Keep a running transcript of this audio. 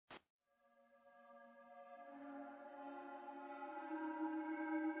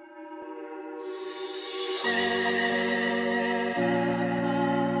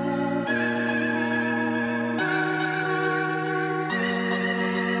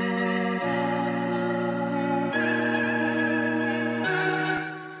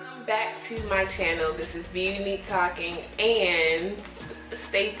to my channel. This is Be Unique Talking, and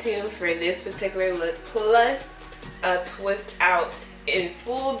stay tuned for this particular look plus a twist out in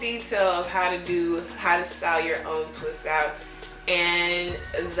full detail of how to style your own twist out and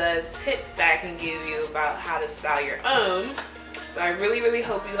the tips that I can give you about how to style your own. So I really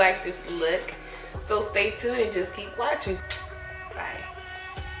hope you like this look. So stay tuned and just keep watching. Bye.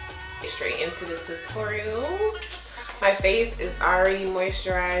 Straight into the tutorial. My face is already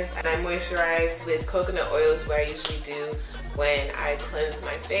moisturized, and I moisturize with coconut oils, what I usually do when I cleanse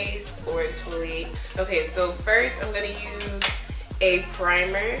my face or exfoliate. Okay, so first I'm gonna use a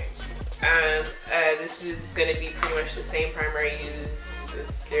primer. This is gonna be pretty much the same primer I use.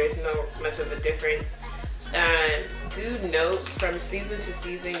 There's no much of a difference. Do note, from season to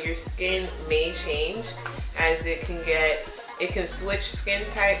season your skin may change, as it can switch skin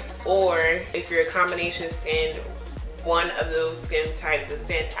types, or if you're a combination skin, one of those skin types will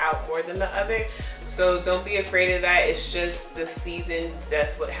stand out more than the other. So don't be afraid of that. It's just the seasons,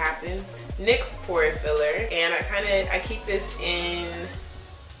 that's what happens. NYX Pore Filler, and I keep this in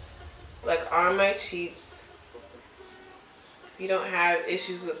like on my cheeks. If you don't have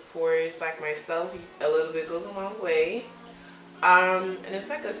issues with pores like myself, a little bit goes a long way. And it's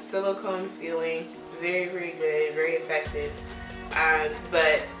like a silicone feeling, very good, very effective,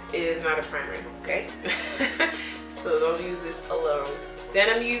 but it is not a primer, okay? So don't use this alone. Then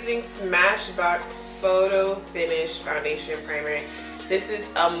I'm using Smashbox Photo Finish Foundation Primer. This is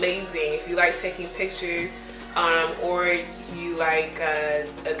amazing if you like taking pictures, or you like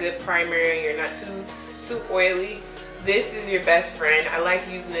a good primer, you're not too oily. This is your best friend. I like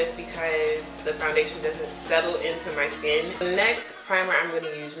using this because the foundation doesn't settle into my skin. The next primer I'm going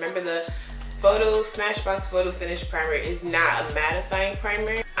to use, remember the Smashbox Photo Finish Primer is not a mattifying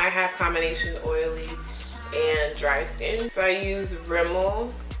primer. I have combination oily and dry skin, so I use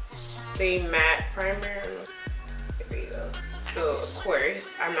Rimmell Stay Matte Primer. There you go. So of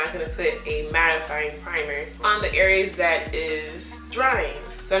course I'm not going to put a mattifying primer on the areas that is drying,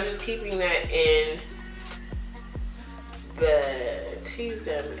 so I'm just keeping that in the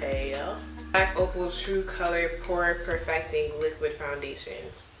TZMA Black Opal True Color Pore Perfecting Liquid Foundation.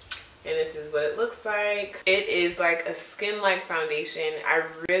 And this is what it looks like. It is like a skin-like foundation. I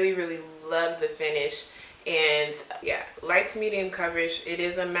really love the finish. And yeah, light to medium coverage. It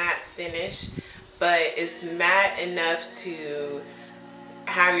is a matte finish, but it's matte enough to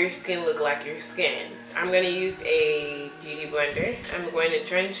have your skin look like your skin. I'm going to use a beauty blender. I'm going to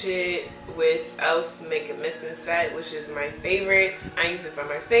drench it with e.l.f. Makeup Mist and Set, which is my favorite. I use this on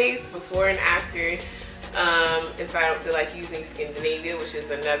my face before and after. If I don't feel like using Scandinavia, which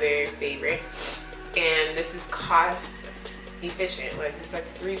is another favorite. And this is cost efficient, like it's like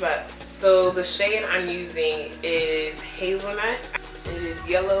 $3. So the shade I'm using is Hazlenut. It is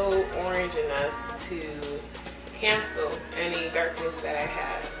yellow orange enough to cancel any darkness that I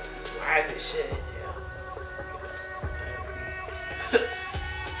have, as it should. Yeah.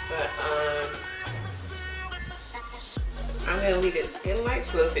 But I'm gonna leave it skin-like,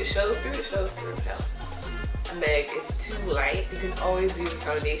 so if it shows through, it shows through. Meg is too light. You can always use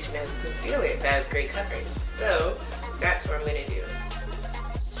foundation as a concealer. That has great coverage. So that's what I'm gonna do.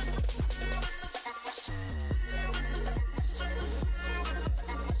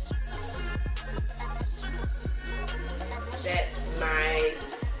 Set my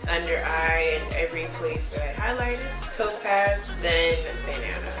under eye and every place that I highlighted. Topaz, then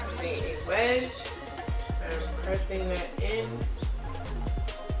Banana. I'm seeing a wedge. I'm pressing that in.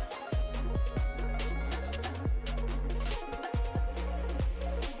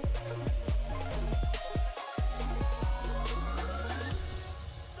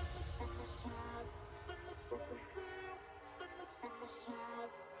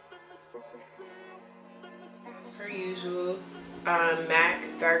 Per usual, MAC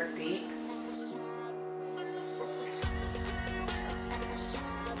Dark Deep.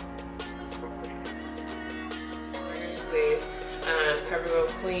 With CoverGirl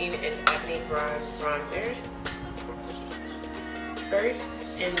Queen and Ebony Bronze Bronzer first,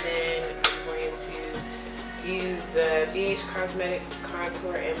 and then I'm going to use the NYX Cosmetics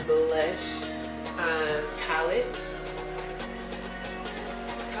Contour and Blush palette.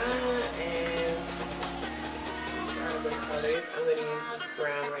 And these are the colors. I'm going to use this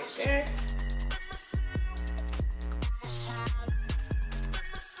brown right there.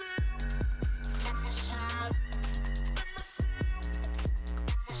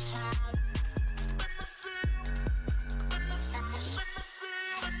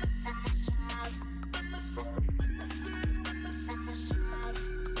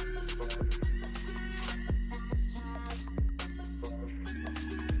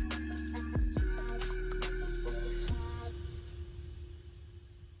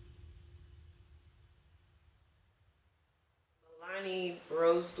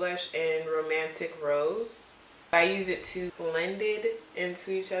 Rose Blush in Romantic Rose. I use it to blend it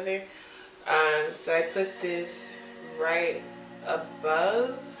into each other. So I put this right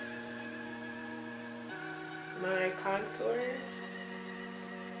above my contour.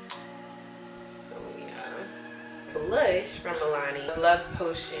 So yeah. Blush from Milani, Love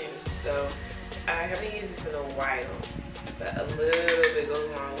Potion. So I haven't used this in a while, but a little bit goes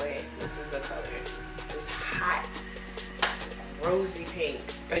a long way. This is the color. It's hot, rosy pink.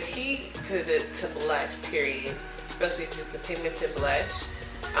 The key to blush, period, especially if it's a pigmented blush,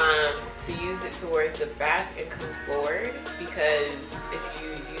 to use it towards the back and come forward, because if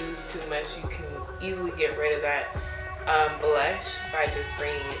you use too much, you can easily get rid of that blush by just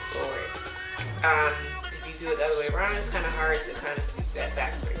bringing it forward. If you do it the other way around, it's kind of hard to kind of sweep that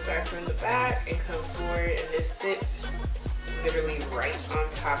backwards. Start from the back and come forward, and this sits literally right on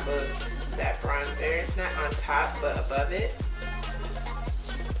top of that bronzer. Not on top, but above it.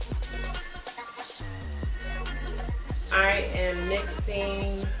 I am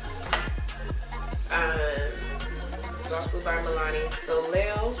mixing, this is also by Milani,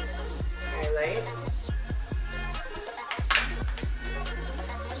 Soleil highlight.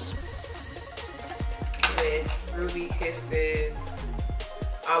 With Ruby Kisses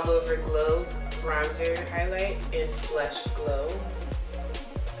All Over Glow bronzer highlight in Flesh Glow.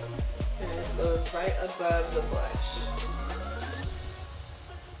 And this goes right above the blush.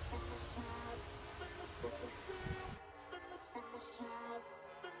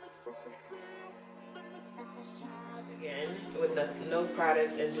 Again, with no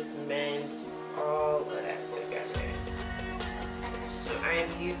product, and just mend all of that together. So I am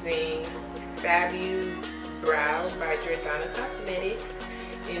using FabuBrow by Jordana Cosmetics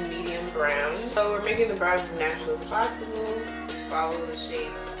in medium brown. So we're making the brows as natural as possible. Just follow the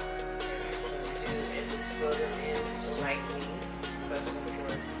shape and just fill them in lightly, especially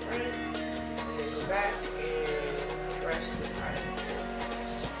towards the front. And then go back and brush the product.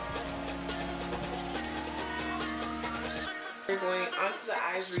 We're going onto the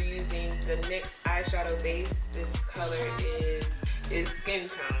eyes. We're using the NYX eyeshadow base. This color is Skin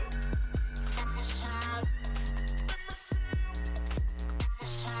Tone.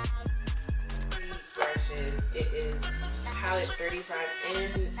 These brushes, it is palette 35 in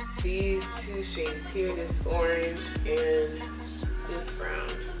these two shades here, this orange and this brown.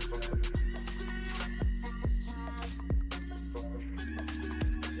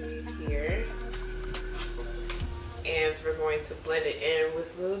 Shade here. And we're going to blend it in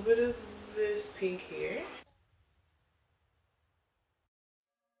with a little bit of this pink here.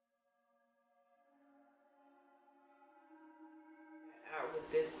 Out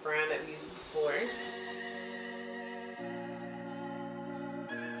with this brown that we used before.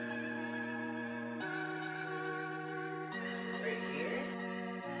 Right here.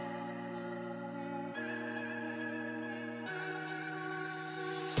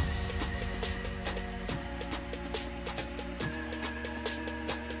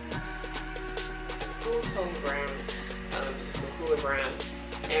 Cool tone brown, just a cooler brown,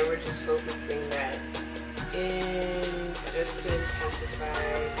 and we're just focusing that in just to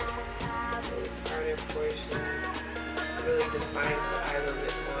intensify those harder portions. Really defines the eye a little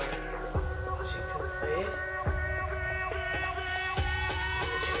bit more, as you can see.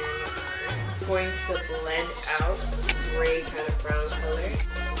 I'm going to blend out gray kind of brown color.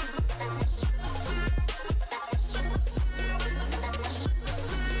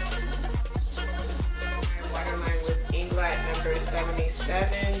 Number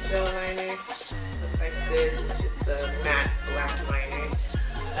 77 gel liner. Looks like this. It's just a matte black liner.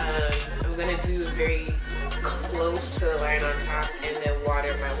 I'm gonna do very close to the line on top, and then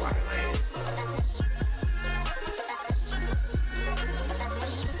water my waterline as well.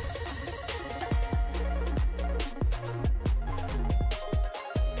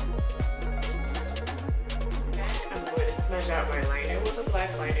 I'm going to smudge out my liner with a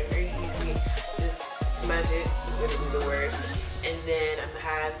black liner. Very easy. Just smudge it. The word, and then I'm gonna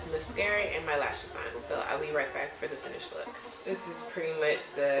have mascara and my lashes on, so I'll be right back for the finished look. This is pretty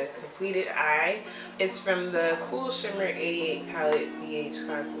much the completed eye. It's from the Cool Shimmer 88 palette, NYX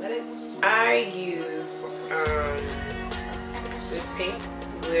Cosmetics. I used this pink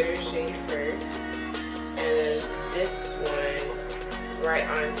glitter shade first, and this one right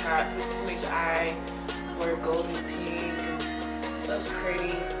on top. Just make the eye more golden pink, so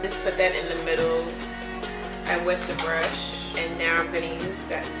pretty. Just put that in the middle. I wet the brush, and now I'm going to use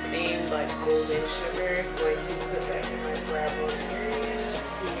that same like golden shimmer. I'm going to put that in my brow bone area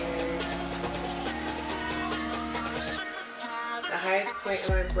here. The highest point of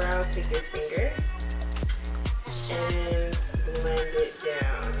my brow, take your finger and blend it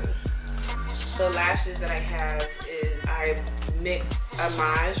down. The lashes that I have is I mixed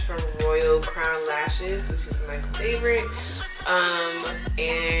Homage from Royal Crown Lashes, which is my favorite,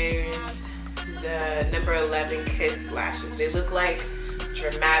 and the number 11 Kiss lashes. They look like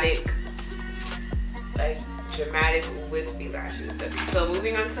dramatic wispy lashes. So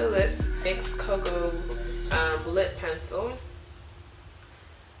moving on to lips, NYX Cocoa lip pencil.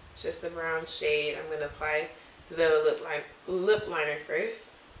 It's just a brown shade. I'm gonna apply the lip liner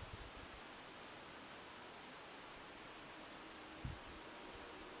first.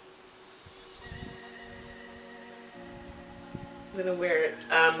 I'm gonna wear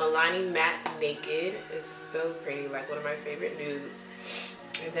Milani Matte Naked. It's so pretty, like one of my favorite nudes.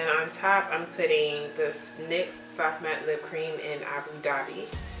 And then on top, I'm putting this NYX Soft Matte Lip Cream in Dhabi.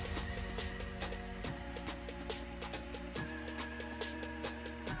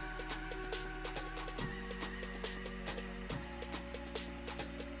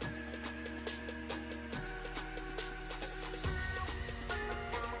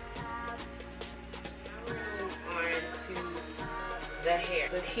 The hair.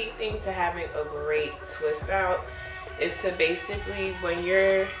 The key thing to having a great twist out is to basically, when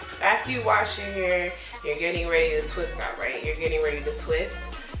you're, after you wash your hair, you're getting ready to twist out, right? You're getting ready to twist.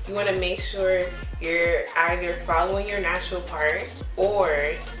 You want to make sure you're either following your natural part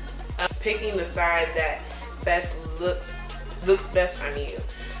or picking the side that best looks best on you.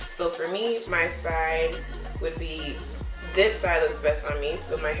 So for me, my side would be, this side looks best on me,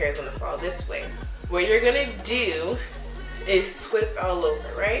 so my hair is going to fall this way. What you're going to do is twist all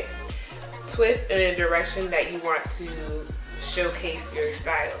over, right? Twist in a direction that you want to showcase your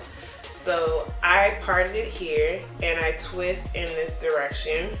style. So I parted it here and I twist in this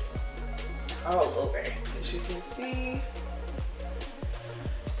direction all over, as you can see.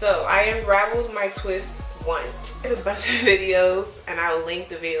 So I unraveled my twist once. There's a bunch of videos and I'll link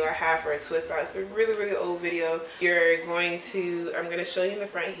the video I have for a twist out. It's a really old video. I'm going to show you in the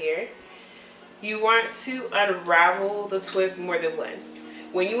front here. You want to unravel the twist more than once.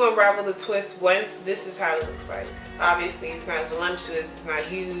 When you unravel the twist once, this is how it looks like. Obviously, it's not voluptuous, it's not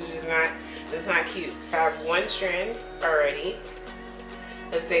huge, it's not cute. I have one strand already.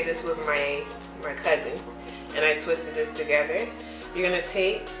 Let's say this was my cousin, and I twisted this together. You're gonna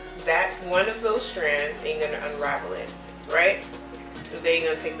take that one of those strands and you're gonna unravel it, right? And then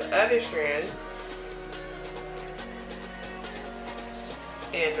you're gonna take the other strand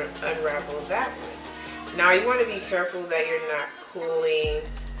and unravel that one. Now you want to be careful that you're not pulling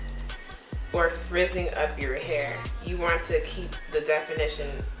or frizzing up your hair. You want to keep the definition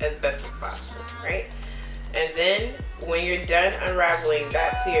as best as possible, right? And then when you're done unraveling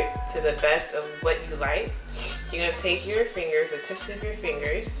that to the best of what you like, you're going to take your fingers, the tips of your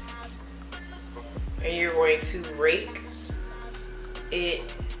fingers, and you're going to rake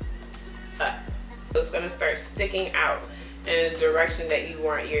it up. So it's going to start sticking out in the direction that you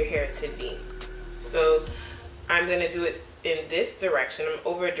want your hair to be. So I'm going to do it in this direction. I'm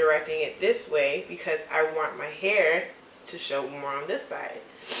over directing it this way because I want my hair to show more on this side.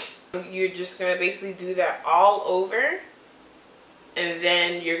 You're just going to basically do that all over, and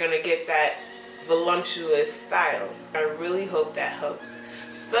then you're going to get that voluptuous style. I really hope that helps.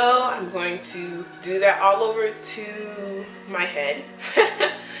 So I'm going to do that all over to my head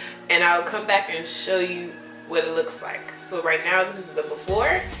and I'll come back and show you what it looks like. So right now this is the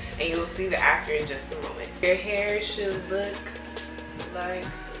before and you'll see the after in just a moment. Your hair should look like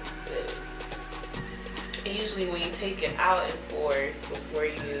this. And usually when you take it out in fours before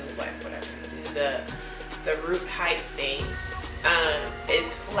you do the root height thing,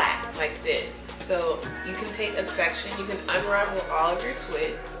 it's flat like this. So you can take a section, you can unravel all of your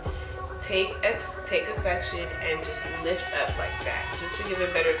twists, take a section and just lift up like that, just to give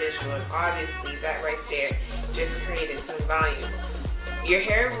a better visual. And obviously that right there just created some volume. Your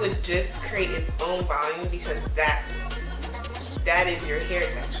hair would just create its own volume because that is your hair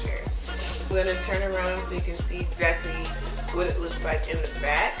texture. I'm gonna turn around so you can see exactly what it looks like in the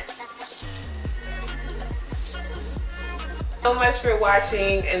back. So much for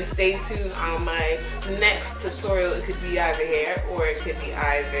watching, and stay tuned on my next tutorial. It could be either hair or it could be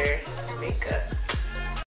either makeup.